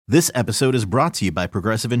This episode is brought to you by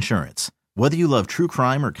Progressive Insurance. Whether you love true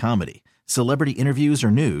crime or comedy, celebrity interviews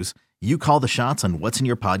or news, you call the shots on what's in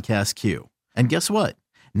your podcast queue. And guess what?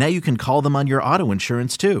 Now you can call them on your auto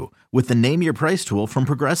insurance too with the Name Your Price tool from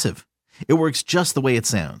Progressive. It works just the way it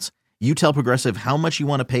sounds. You tell Progressive how much you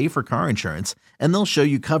want to pay for car insurance, and they'll show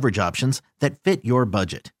you coverage options that fit your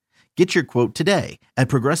budget. Get your quote today at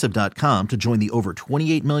Progressive.com to join the over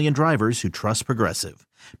 28 million drivers who trust Progressive.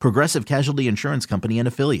 Progressive Casualty Insurance Company and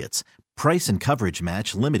Affiliates. Price and coverage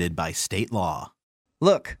match limited by state law.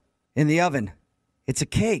 Look, in the oven. It's a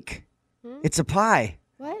cake. It's a pie.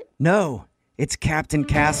 What? No, it's Captain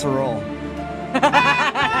Casserole.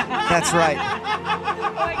 That's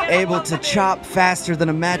right. Able to chop faster than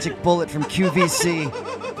a magic bullet from QVC.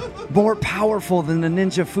 More powerful than a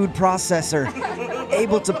ninja food processor.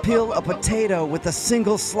 Able to peel a potato with a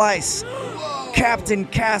single slice. Captain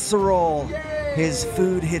Casserole. His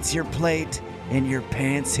food hits your plate and your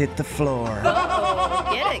pants hit the floor.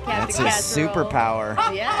 Get it, Captain That's his Casserole.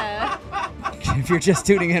 superpower. Yeah. If you're just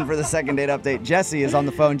tuning in for the second date update, Jesse is on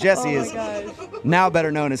the phone. Jesse is now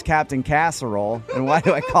better known as Captain Casserole. And why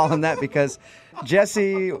do I call him that? Because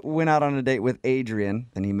Jesse went out on a date with Adrian,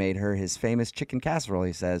 and he made her his famous chicken casserole,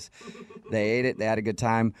 he says. They ate it. They had a good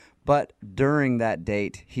time. But during that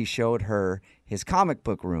date, he showed her his comic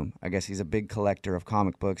book room. I guess he's a big collector of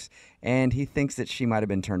comic books, and he thinks that she might have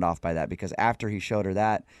been turned off by that because after he showed her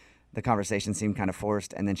that, the conversation seemed kind of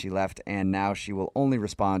forced, and then she left, and now she will only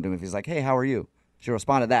respond to him if he's like, hey, how are you? She'll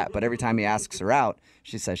respond to that, but every time he asks her out,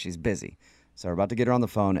 she says she's busy. So we're about to get her on the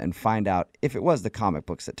phone and find out if it was the comic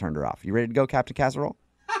books that turned her off. You ready to go, Captain Casserole?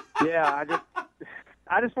 Yeah,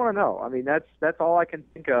 I just want to know. I mean, that's all I can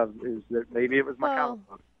think of is that maybe it was my comic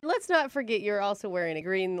book. Let's not forget you're also wearing a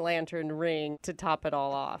Green Lantern ring to top it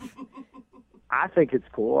all off. I think it's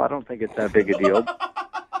cool. I don't think it's that big a deal.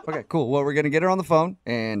 Okay, cool. Well, we're going to get her on the phone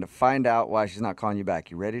and find out why she's not calling you back.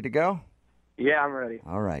 You ready to go? Yeah, I'm ready.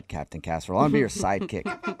 All right, Captain Casserole. I'm going to be your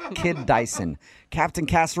sidekick. Kid Dyson. Captain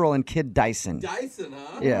Casserole and Kid Dyson. Dyson,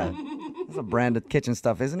 huh? Yeah. That's a brand of kitchen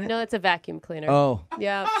stuff, isn't it? No, it's a vacuum cleaner. Oh.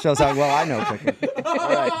 Yeah. Shows how well I know cooking. All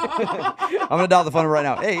right. I'm going to dial the phone right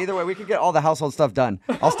now. Hey, either way, we can get all the household stuff done.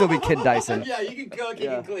 I'll still be Kid Dyson. Yeah, you can cook, you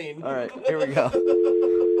can clean. All right, here we go.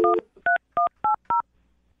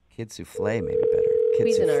 Kid Souffle may be better. Kid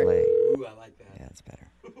Cuisinart. Souffle. Ooh, I like that. Yeah, that's better.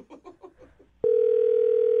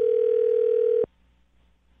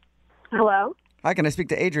 Hello? Hi, can I speak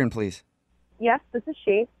to Adrian, please? Yes, this is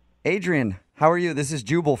she. Adrian, how are you? This is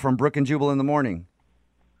Jubal from Brook and Jubal in the Morning.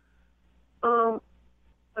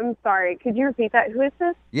 I'm sorry. Could you repeat that? Who is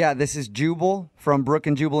this? Yeah, this is Jubal from Brook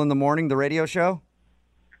and Jubal in the Morning, the radio show.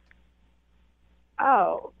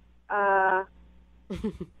 Oh,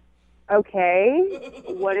 okay.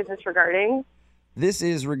 What is this regarding? This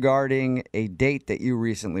is regarding a date that you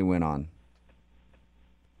recently went on.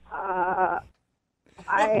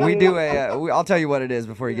 We do I'll tell you what it is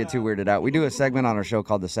before you get too weirded out. We do a segment on our show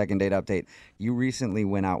called The Second Date Update. You recently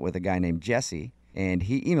went out with a guy named Jesse, and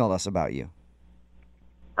he emailed us about you.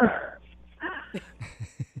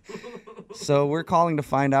 So we're calling to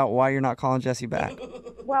find out why you're not calling Jesse back.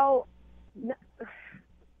 Well,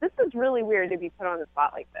 this is really weird to be put on the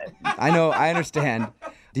spot like this. I know, I understand.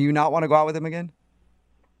 Do you not want to go out with him again?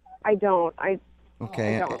 I don't.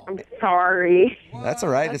 Okay. I don't. I'm sorry. That's all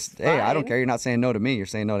right. Hey, I don't care. You're not saying no to me. You're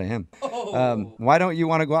saying no to him. Why don't you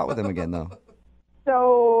want to go out with him again, though?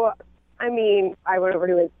 So, I mean, I went over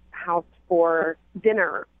to his house for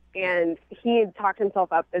dinner, and he had talked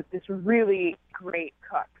himself up as this really great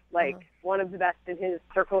cook, like one of the best in his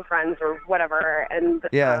circle of friends or whatever. And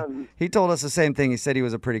yeah, he told us the same thing. He said he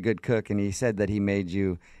was a pretty good cook, and he said that he made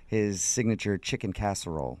you his signature chicken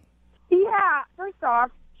casserole. Yeah, first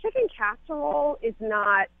off, chicken casserole is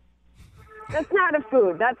that's not a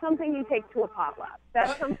food. That's something you take to a potluck.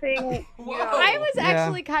 That's something, I was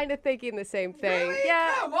actually kind of thinking the same thing. Really?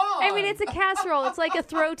 Yeah. Come on. I mean, it's a casserole. It's like a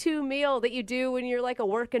throw-to meal that you do when you're like a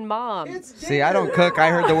working mom. It's See, I don't cook. I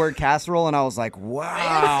heard the word casserole, and I was like,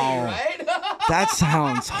 wow. fancy, right? That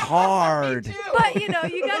sounds hard. Me too. But, you got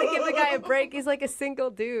to give the guy a break. He's like a single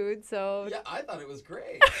dude, so. Yeah, I thought it was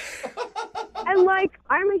great. and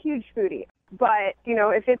I'm a huge foodie. But,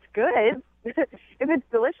 if it's good, if it's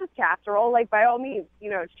delicious casserole, by all means,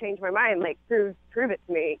 change my mind, prove it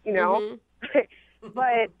to me,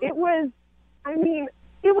 But it was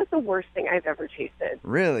the worst thing I've ever tasted.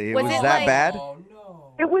 Really? It Was was it that like- bad? Oh,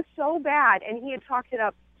 no. It was so bad, and he had talked it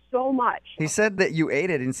up so much. He said that you ate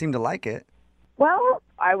it and seemed to like it. Well,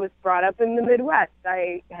 I was brought up in the Midwest.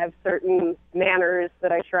 I have certain manners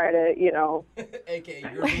that I try to, AKA,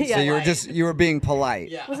 you're being So you were being polite.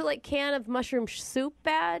 Yeah. Was it like can of mushroom soup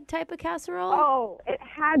bad type of casserole? Oh, it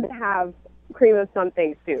had to have cream of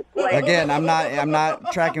something soup. Like, Again, I'm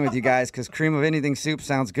not tracking with you guys because cream of anything soup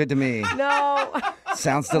sounds good to me. No.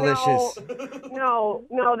 Sounds delicious. No,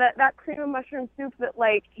 that cream of mushroom soup that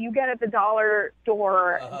like you get at the dollar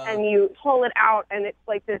store and you pull it out and it's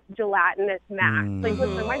like this gelatinous mass. Like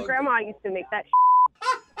listen, my grandma used to make that.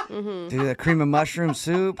 Dude, that cream of mushroom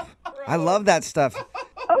soup. I love that stuff.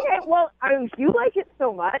 Okay, well, if you like it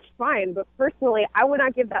so much, fine. But personally, I would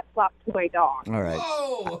not give that slop to my dog. All right.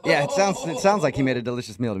 Whoa. Yeah, it sounds like he made a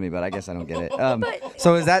delicious meal to me, but I guess I don't get it.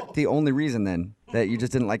 So is that the only reason then that you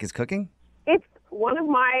just didn't like his cooking? It's one of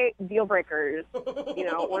my deal breakers.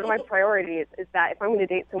 One of my priorities is that if I'm going to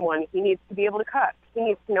date someone, he needs to be able to cook. He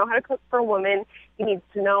needs to know how to cook for a woman. He needs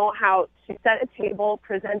to know how to set a table,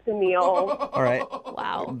 present a meal. All right.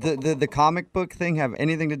 Wow. The comic book thing have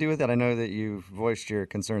anything to do with it? I know that you voiced your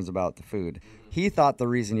concerns about the food. He thought the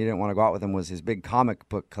reason you didn't want to go out with him was his big comic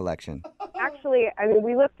book collection. Actually,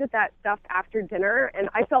 we looked at that stuff after dinner, and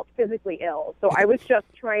I felt physically ill. So I was just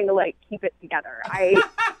trying to, keep it together.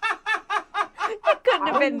 It couldn't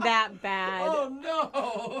have been that bad. Oh, no.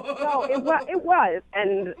 No, it was.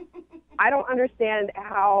 And I don't understand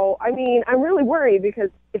how. I'm really worried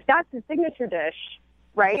because if that's his signature dish,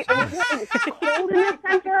 right? And it's cold in the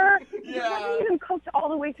center. It hasn't even cooked all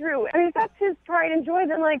the way through. If that's his pride and joy,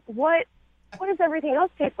 then what does everything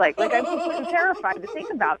else taste like? I'm completely terrified to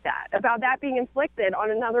think about that being inflicted on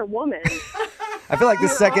another woman. I feel like the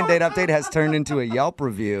second date update has turned into a Yelp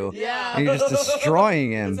review. Yeah. And you're just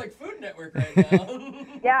destroying him. It's like Food Network right now.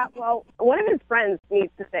 Yeah, well, one of his friends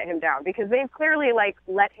needs to sit him down because they've clearly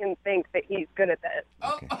let him think that he's good at this.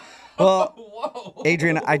 Okay. Well, Whoa.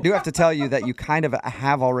 Adrian, I do have to tell you that you kind of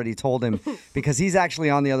have already told him because he's actually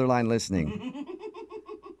on the other line listening.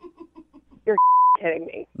 You're kidding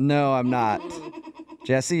me. No, I'm not.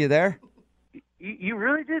 Jesse, you there? You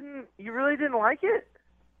really didn't like it?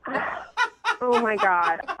 Oh my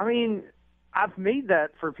God. I've made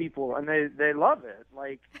that for people and they love it.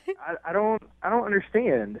 I don't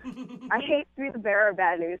understand. I hate to be the bearer of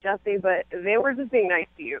bad news, Jesse, but they were just being nice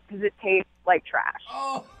to you because it tastes like trash.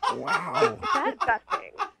 Oh. Wow. That's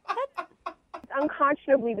disgusting. It's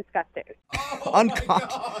unconscionably disgusting.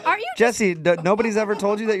 Unconscious. Are you Jesse, nobody's ever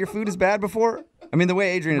told you that your food is bad before? The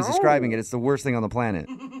way Adrian is describing it, it's the worst thing on the planet.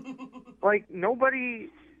 Nobody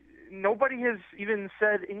has even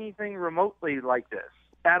said anything remotely like this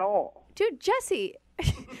at all. Dude, Jesse,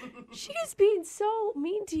 she's being so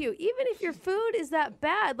mean to you. Even if your food is that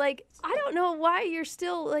bad, I don't know why you're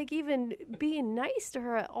still, even being nice to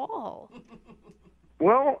her at all.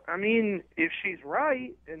 Well, if she's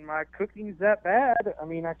right and my cooking's that bad,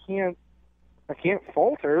 I can't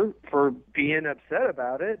fault her for being upset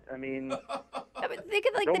about it. Think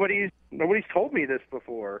of, Nobody's told me this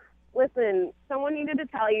before. Listen, someone needed to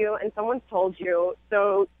tell you and someone's told you,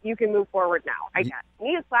 so you can move forward now, I guess. You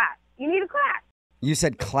need a class. You need a class. You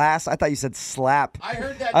said class? I thought you said slap. I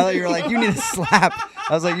heard that. I thought you were like, you need a slap.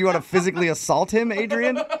 I was like, you want to physically assault him,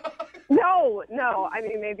 Adrian? No.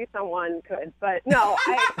 Maybe someone could, but no.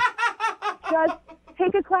 Just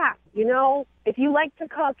take a class. If you like to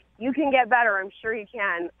cook, you can get better. I'm sure you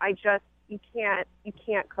can. You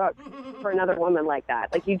can't cook for another woman like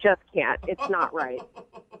that. You just can't. It's not right.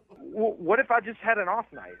 What if I just had an off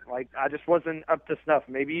night? I just wasn't up to snuff.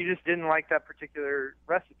 Maybe you just didn't like that particular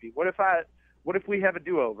recipe. What if we have a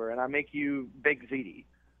do-over and I make you baked ziti?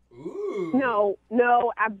 Ooh.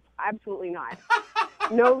 No, absolutely not.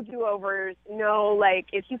 No do-overs. No,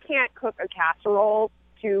 if you can't cook a casserole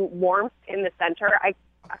to warmth in the center,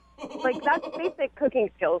 that's basic cooking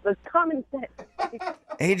skills. That's common sense.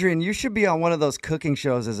 Adrian, you should be on one of those cooking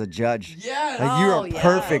shows as a judge. Yes. You are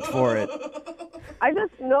perfect for it. I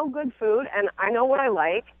just know good food, and I know what I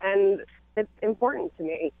like, and it's important to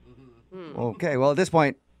me. Okay, well, at this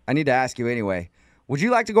point, I need to ask you anyway. Would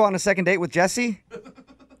you like to go on a second date with Jesse?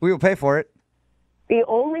 We will pay for it. The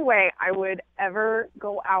only way I would ever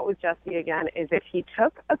go out with Jesse again is if he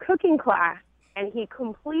took a cooking class and he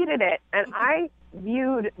completed it, and I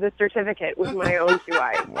viewed the certificate with my own two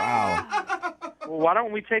eyes. Wow. Well, why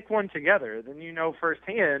don't we take one together? Then you know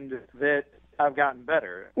firsthand that I've gotten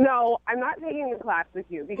better. No, I'm not taking a class with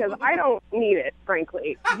you because I don't need it,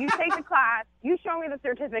 frankly. You take the class, you show me the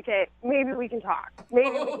certificate, maybe we can talk.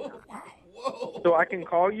 Whoa. So I can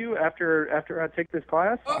call you after I take this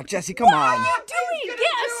class? Oh, Jesse, come on. Doing? Get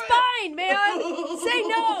a spine, man. Say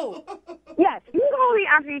no. Yes, you can call me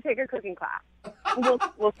after you take a cooking class.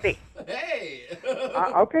 We'll see. Hey.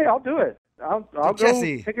 Okay, I'll do it. I'll go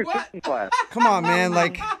Jesse. take a cooking class. Come on, man.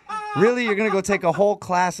 Like, really? You're going to go take a whole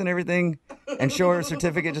class and everything and show her a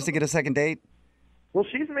certificate just to get a second date? Well,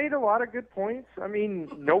 she's made a lot of good points. I mean,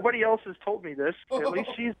 nobody else has told me this. At least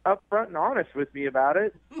she's upfront and honest with me about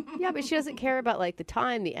it. Yeah, but she doesn't care about like the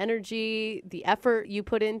time, the energy, the effort you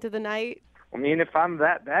put into the night. I mean, if I'm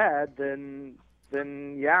that bad, then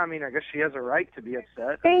yeah, I mean, I guess she has a right to be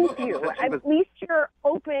upset. Thank you. At least you're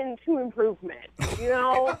open to improvement. You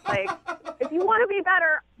know, like, if you want to be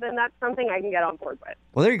better, then that's something I can get on board with.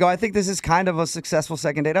 Well, there you go. I think this is kind of a successful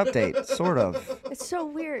second date update, sort of. It's so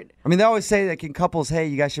weird. I mean, they always say that in couples, hey,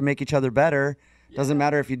 you guys should make each other better. Doesn't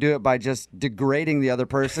matter if you do it by just degrading the other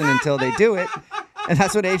person until they do it. And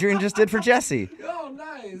that's what Adrian just did for Jesse. Oh,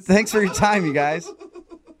 nice. Thanks for your time, you guys.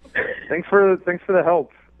 Thanks for the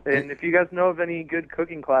help. And if you guys know of any good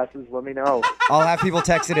cooking classes, let me know. I'll have people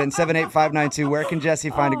text it in 78592. Where can Jesse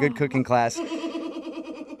find a good cooking class?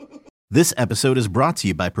 This episode is brought to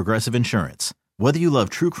you by Progressive Insurance. Whether you love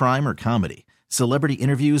true crime or comedy, celebrity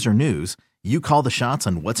interviews or news, you call the shots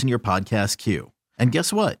on what's in your podcast queue. And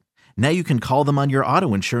guess what? Now you can call them on your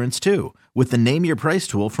auto insurance too with the Name Your Price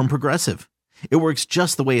tool from Progressive. It works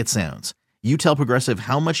just the way it sounds. You tell Progressive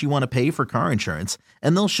how much you want to pay for car insurance,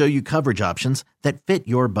 and they'll show you coverage options that fit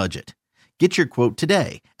your budget. Get your quote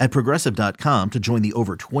today at Progressive.com to join the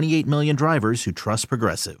over 28 million drivers who trust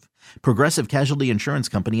Progressive. Progressive Casualty Insurance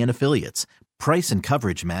Company and Affiliates. Price and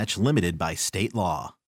coverage match limited by state law.